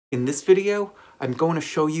In this video, I'm going to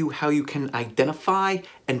show you how you can identify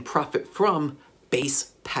and profit from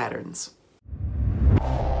base patterns.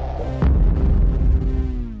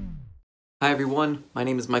 Hi everyone, my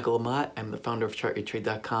name is Michael Amat. I'm the founder of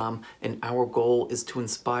ChartYourTrade.com, and our goal is to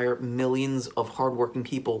inspire millions of hardworking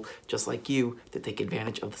people just like you to take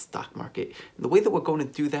advantage of the stock market. And the way that we're going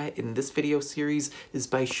to do that in this video series is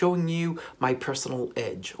by showing you my personal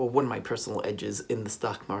edge, or one of my personal edges in the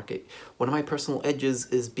stock market. One of my personal edges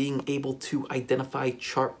is being able to identify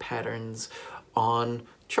chart patterns on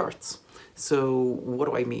charts. So what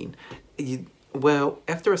do I mean? Well,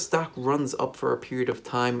 after a stock runs up for a period of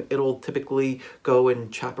time, it'll typically go and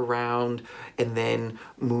chop around and then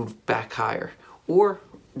move back higher or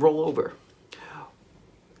roll over.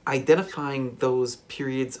 Identifying those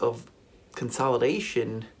periods of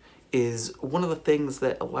consolidation is one of the things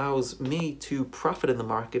that allows me to profit in the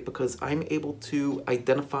market, because I'm able to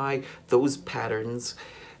identify those patterns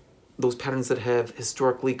that have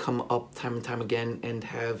historically come up time and time again and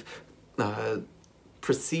have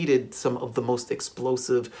preceded some of the most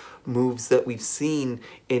explosive moves that we've seen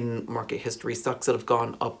in market history. Stocks that have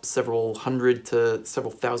gone up several hundred to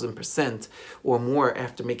several thousand% or more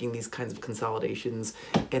after making these kinds of consolidations,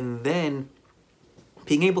 and then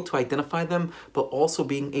being able to identify them, but also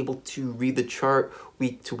being able to read the chart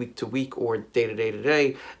week to week to week or day to day to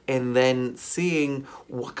day, and then seeing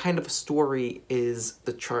what kind of a story is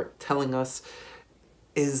the chart telling us.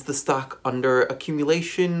 Is the stock under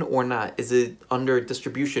accumulation or not? Is it under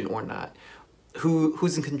distribution or not?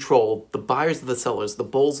 Who's in control? The buyers or the sellers? The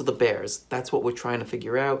bulls or the bears? That's what we're trying to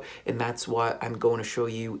figure out, and that's what I'm going to show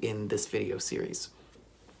you in this video series.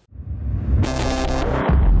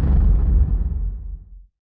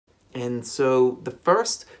 And so the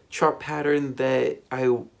first chart pattern that I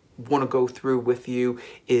want to go through with you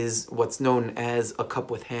is what's known as a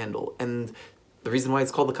cup with handle. And the reason why it's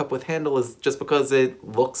called a cup with handle is just because it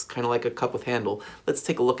looks kind of like a cup with handle. Let's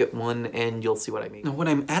take a look at one and you'll see what I mean. Now, when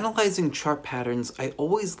I'm analyzing chart patterns, I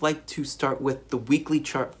always like to start with the weekly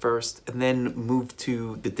chart first and then move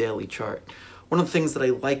to the daily chart. One of the things that I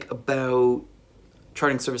like about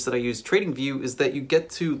charting service that I use, TradingView, is that you get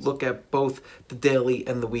to look at both the daily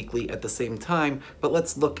and the weekly at the same time, but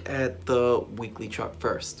let's look at the weekly chart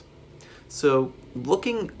first. So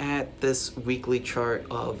looking at this weekly chart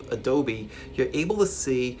of Adobe, you're able to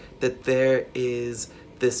see that there is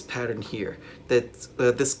this pattern here, that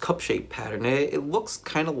this cup-shaped pattern. It looks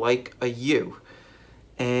kind of like a U.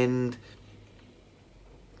 And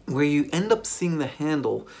where you end up seeing the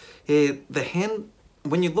handle,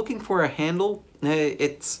 when you're looking for a handle,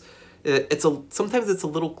 sometimes it's a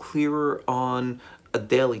little clearer on a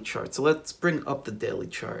daily chart. So let's bring up the daily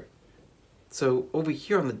chart. So over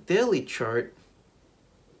here on the daily chart,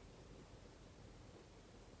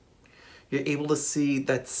 you're able to see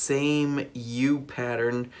that same U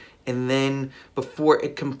pattern, and then before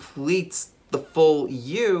it completes the full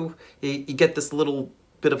U, you get this little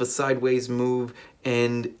bit of a sideways move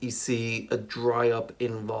and you see a dry up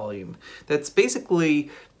in volume. That's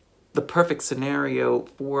basically the perfect scenario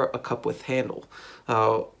for a cup with handle.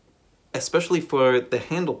 Especially for the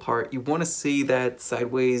handle part, you want to see that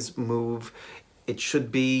sideways move. It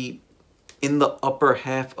should be in the upper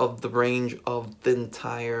half of the range of the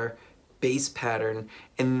entire base pattern,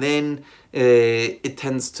 and then it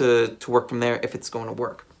tends to work from there if it's going to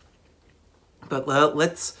work. But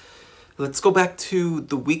let's go back to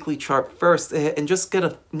the weekly chart first and just get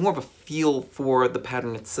more of a feel for the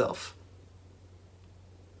pattern itself.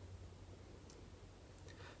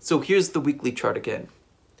 So here's the weekly chart again.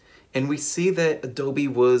 And we see that Adobe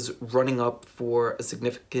was running up for a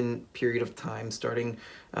significant period of time, starting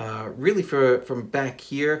really from back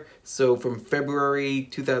here. So from February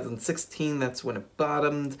 2016, that's when it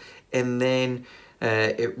bottomed, and then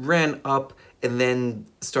it ran up and then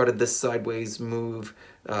started this sideways move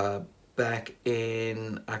back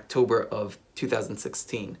in October of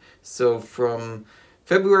 2016. So from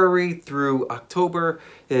February through October,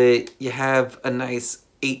 you have a nice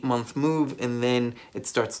 8-month move, and then it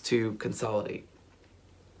starts to consolidate.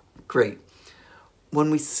 Great.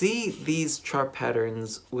 When we see these chart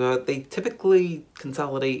patterns, well, they typically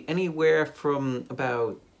consolidate anywhere from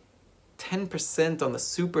about 10% on the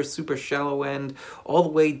super shallow end, all the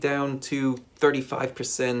way down to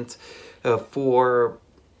 35% for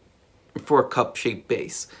a cup-shaped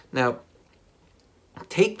base. Now,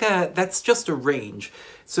 take that's just a range.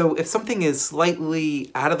 So if something is slightly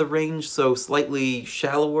out of the range, so slightly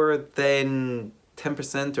shallower than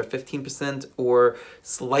 10% or 15%, or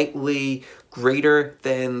slightly greater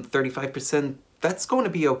than 35%, that's going to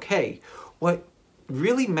be okay. What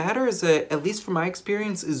really matters, at least from my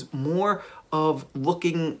experience, is more of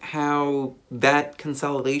looking how that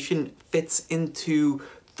consolidation fits into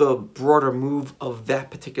the broader move of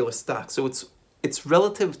that particular stock. So it's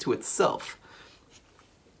relative to itself.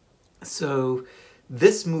 So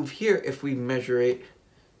this move here, if we measure it,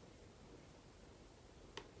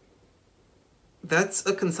 that's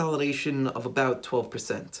a consolidation of about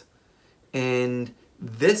 12%. And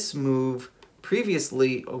this move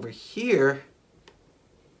previously over here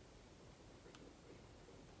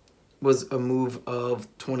was a move of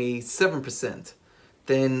 27%.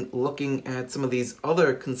 Then looking at some of these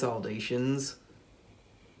other consolidations,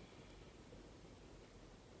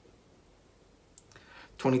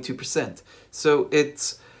 22%. So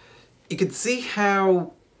you can see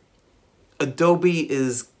how Adobe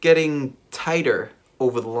is getting tighter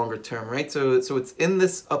over the longer term, right? So it's in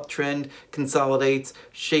this uptrend, consolidates,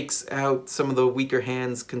 shakes out some of the weaker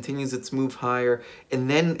hands, continues its move higher, and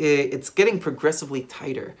then it's getting progressively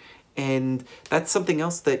tighter. And that's something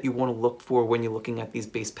else that you want to look for when you're looking at these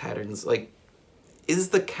base patterns. Like, is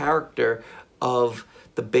the character of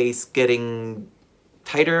the base getting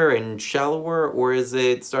tighter and shallower, or is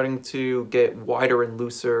it starting to get wider and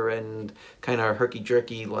looser and kind of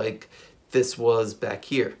herky-jerky like this was back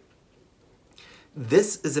here?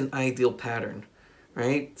 This is an ideal pattern,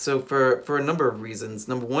 right? So for a number of reasons.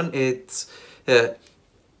 Number one, it's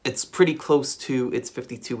pretty close to its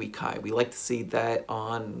 52-week high. We like to see that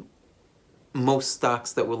on most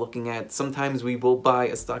stocks that we're looking at. Sometimes we will buy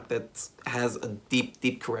a stock that has a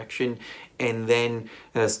deep correction and then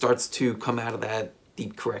starts to come out of that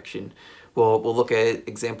deep correction. We'll look at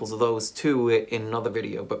examples of those too in another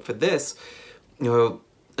video. But for this,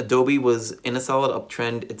 Adobe was in a solid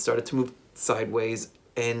uptrend. It started to move sideways,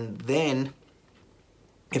 and then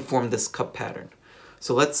it formed this cup pattern.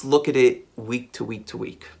 So let's look at it week to week to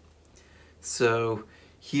week. So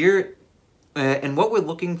here, and what we're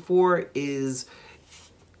looking for is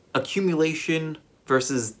accumulation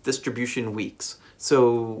versus distribution weeks.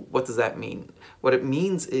 So what does that mean? What it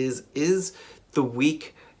means is the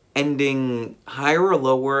week ending higher or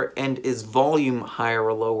lower, and is volume higher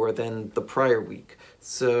or lower than the prior week?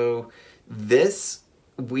 So this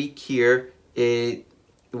week here, it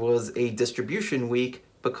was a distribution week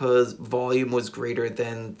because volume was greater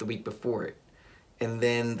than the week before it. And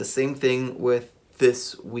then the same thing with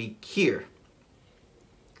this week here,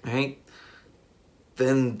 right?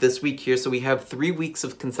 Then this week here, so we have 3 weeks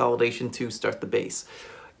of consolidation to start the base.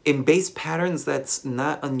 In base patterns, that's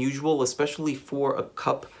not unusual, especially for a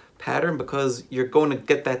cup pattern, because you're going to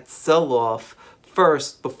get that sell-off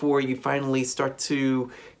first before you finally start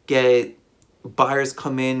to get buyers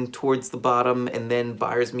come in towards the bottom, and then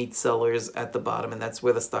buyers meet sellers at the bottom, and that's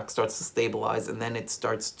where the stock starts to stabilize, and then it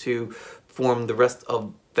starts to form the rest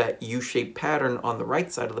of that U-shaped pattern on the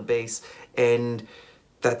right side of the base, and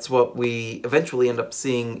that's what we eventually end up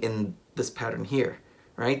seeing in this pattern here,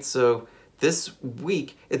 right? So this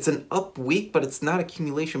week, it's an up week, but it's not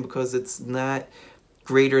accumulation because it's not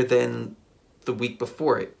greater than the week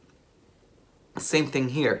before it. Same thing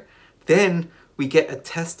here. Then we get a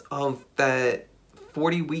test of that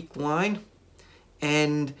 40-week line,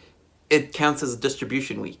 and it counts as a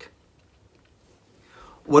distribution week.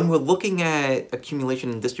 When we're looking at accumulation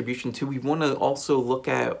and distribution too, we want to also look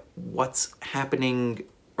at what's happening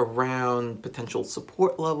around potential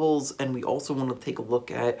support levels, and we also want to take a look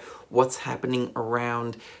at what's happening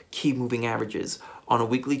around key moving averages. On a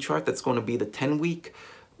weekly chart, that's going to be the 10-week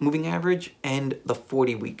moving average and the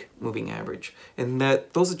 40-week moving average. And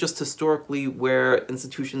those are just historically where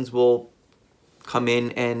institutions will come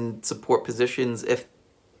in and support positions if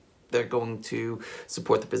they're going to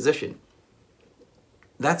support the position.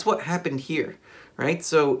 That's what happened here, right?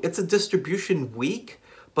 So it's a distribution week,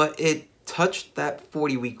 but it touched that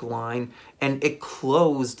 40-week line and it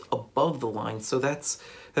closed above the line. So that's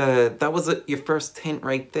that was your first hint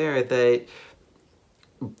right there that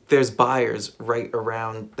there's buyers right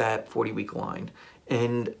around that 40-week line.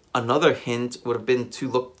 And another hint would have been to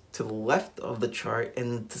look to the left of the chart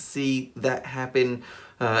and to see that happen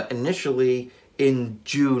initially in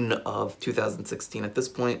June of 2016. At this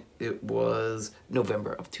point, it was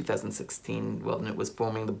November of 2016 when it was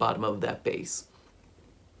forming the bottom of that base.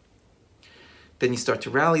 Then you start to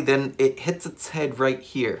rally, then it hits its head right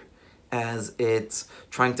here as it's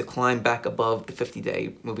trying to climb back above the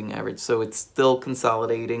 50-day moving average. So it's still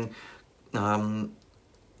consolidating.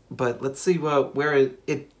 But let's see where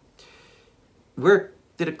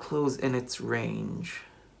did it close in its range?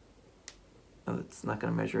 Oh, it's not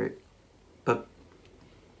going to measure it. But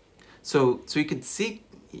so you can see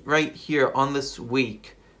right here on this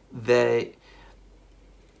week that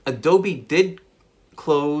Adobe did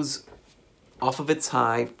close off of its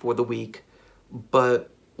high for the week, But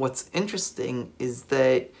what's interesting is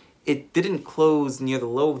that it didn't close near the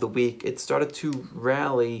low of the week. It started to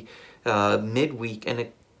rally midweek, and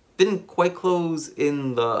it didn't quite close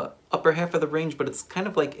in the upper half of the range, but it's kind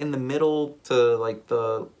of like in the middle to like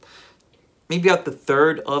the maybe out the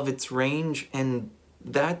third of its range, and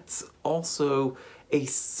that's also a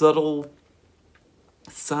subtle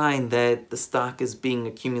sign that the stock is being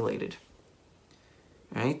accumulated.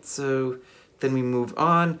 Right, so then we move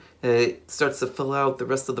on. It starts to fill out the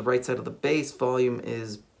rest of the right side of the base. Volume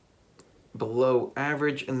is below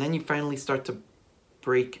average, and then you finally start to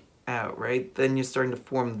break out, right? Then you're starting to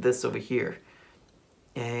form this over here.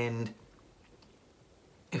 And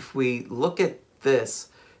if we look at this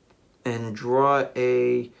and draw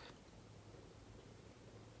a...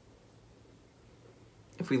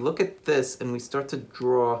 If we look at this and we start to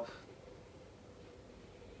draw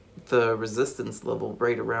the resistance level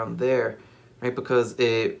right around there, right? Because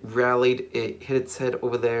it rallied, it hit its head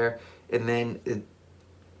over there, and then it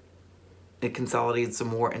consolidated some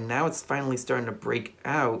more, and now it's finally starting to break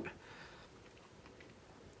out.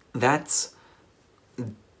 That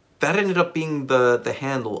ended up being the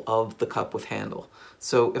handle of the cup with handle.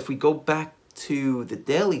 So if we go back to the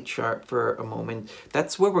daily chart for a moment,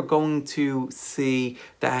 that's where we're going to see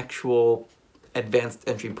the actual advanced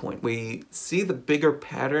entry point. We see the bigger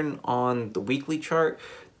pattern on the weekly chart.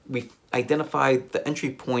 We've identified the entry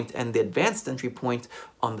point and the advanced entry point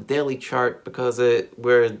on the daily chart because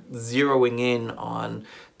we're zeroing in on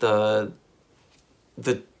the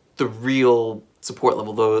real support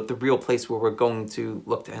level, the real place where we're going to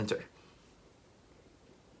look to enter.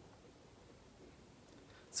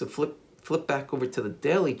 So flip back over to the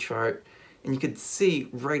daily chart, and you can see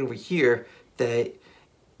right over here that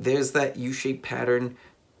there's that U-shaped pattern.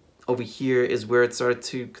 Over here is where it started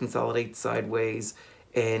to consolidate sideways,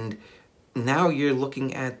 and now you're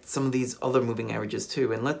looking at some of these other moving averages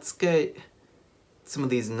too. And let's get some of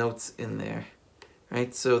these notes in there,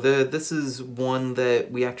 right? So this is one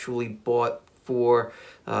that we actually bought for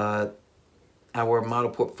our model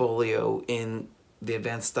portfolio in the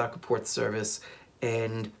Advanced Stock Report service,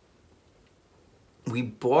 and we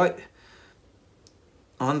bought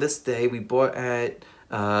on this day. We bought at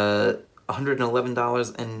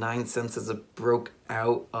 $111.09 as it broke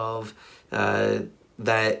out of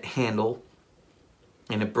that handle,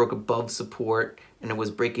 and it broke above support, and it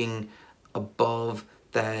was breaking above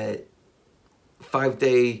that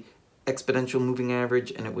 5-day exponential moving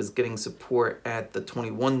average, and it was getting support at the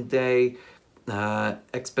 21-day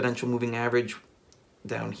exponential moving average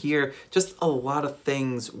down here. Just a lot of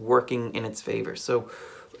things working in its favor. So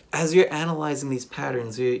as you're analyzing these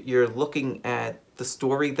patterns, you're looking at the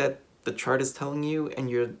story that the chart is telling you, and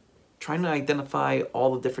you're trying to identify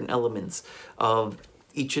all the different elements of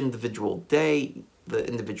each individual day, the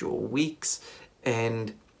individual weeks,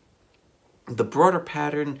 and the broader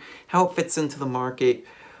pattern, how it fits into the market,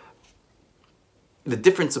 the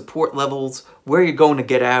different support levels, where you're going to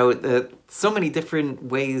get out. So many different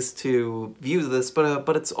ways to view this,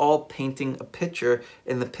 but it's all painting a picture,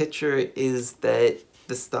 and the picture is that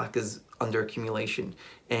the stock is under accumulation.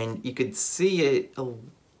 And you could see it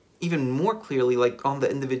even more clearly, like on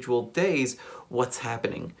the individual days, what's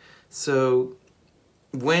happening. So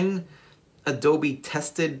when Adobe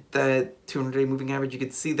tested that 200-day moving average, you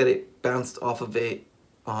could see that it bounced off of it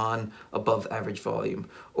on above average volume.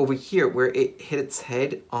 Over here, where it hit its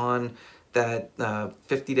head on that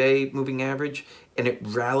 50-day moving average and it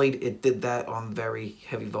rallied, it did that on very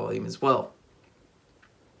heavy volume as well.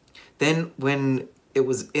 Then when it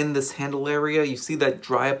was in this handle area, you see that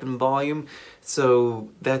dry up in volume. So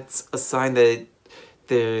that's a sign that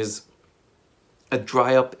there's a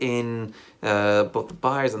dry up in both the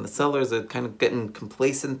buyers and the sellers are kind of getting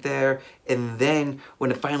complacent there. And then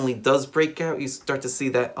when it finally does break out, you start to see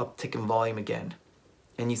that uptick in volume again.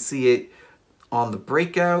 And you see it on the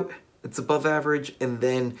breakout, it's above average, and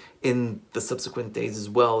then in the subsequent days as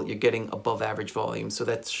well, you're getting above average volume. So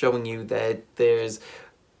that's showing you that there's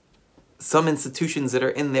some institutions that are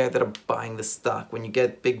in there that are buying the stock. When you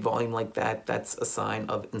get big volume like that, that's a sign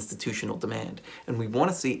of institutional demand. And we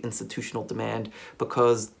want to see institutional demand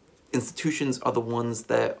because institutions are the ones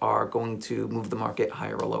that are going to move the market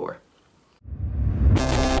higher or lower.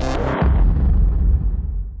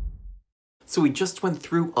 So we just went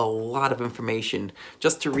through a lot of information.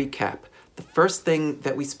 Just to recap, the first thing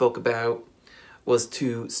that we spoke about was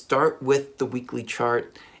to start with the weekly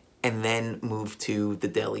chart and then move to the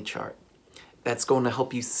daily chart. That's going to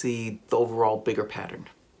help you see the overall bigger pattern.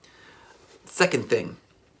 Second thing,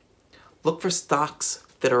 look for stocks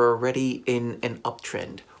that are already in an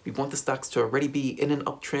uptrend. We want the stocks to already be in an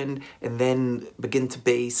uptrend and then begin to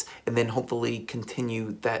base and then hopefully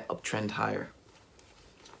continue that uptrend higher.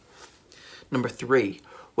 Number 3,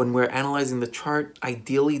 when we're analyzing the chart,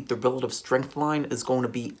 ideally the relative strength line is going to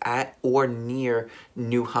be at or near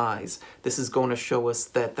new highs. This is going to show us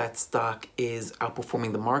that that stock is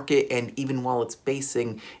outperforming the market, and even while it's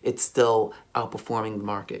basing, it's still outperforming the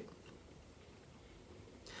market.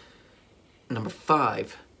 Number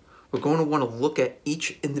 5, we're going to want to look at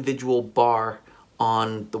each individual bar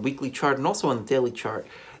on the weekly chart and also on the daily chart.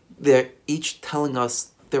 They're each telling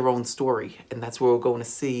us their own story, and that's where we're going to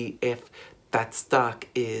see if that stock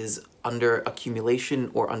is under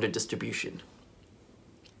accumulation or under distribution.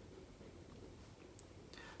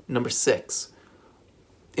 Number 6,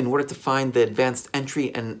 in order to find the advanced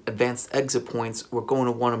entry and advanced exit points, we're going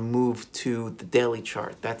to want to move to the daily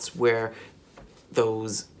chart. That's where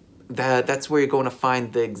that's where you're going to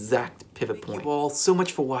find the exact pivot point. Thank you all so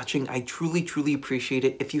much for watching. I truly appreciate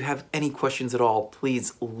it. If you have any questions at all,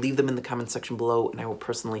 please leave them in the comment section below and I will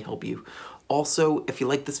personally help you. Also, if you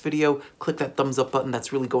like this video, click that thumbs up button.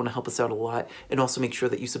 That's really going to help us out a lot. And also make sure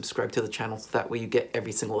that you subscribe to the channel so that way you get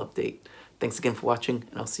every single update. Thanks again for watching,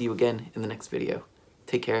 and I'll see you again in the next video.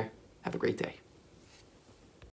 Take care. Have a great day.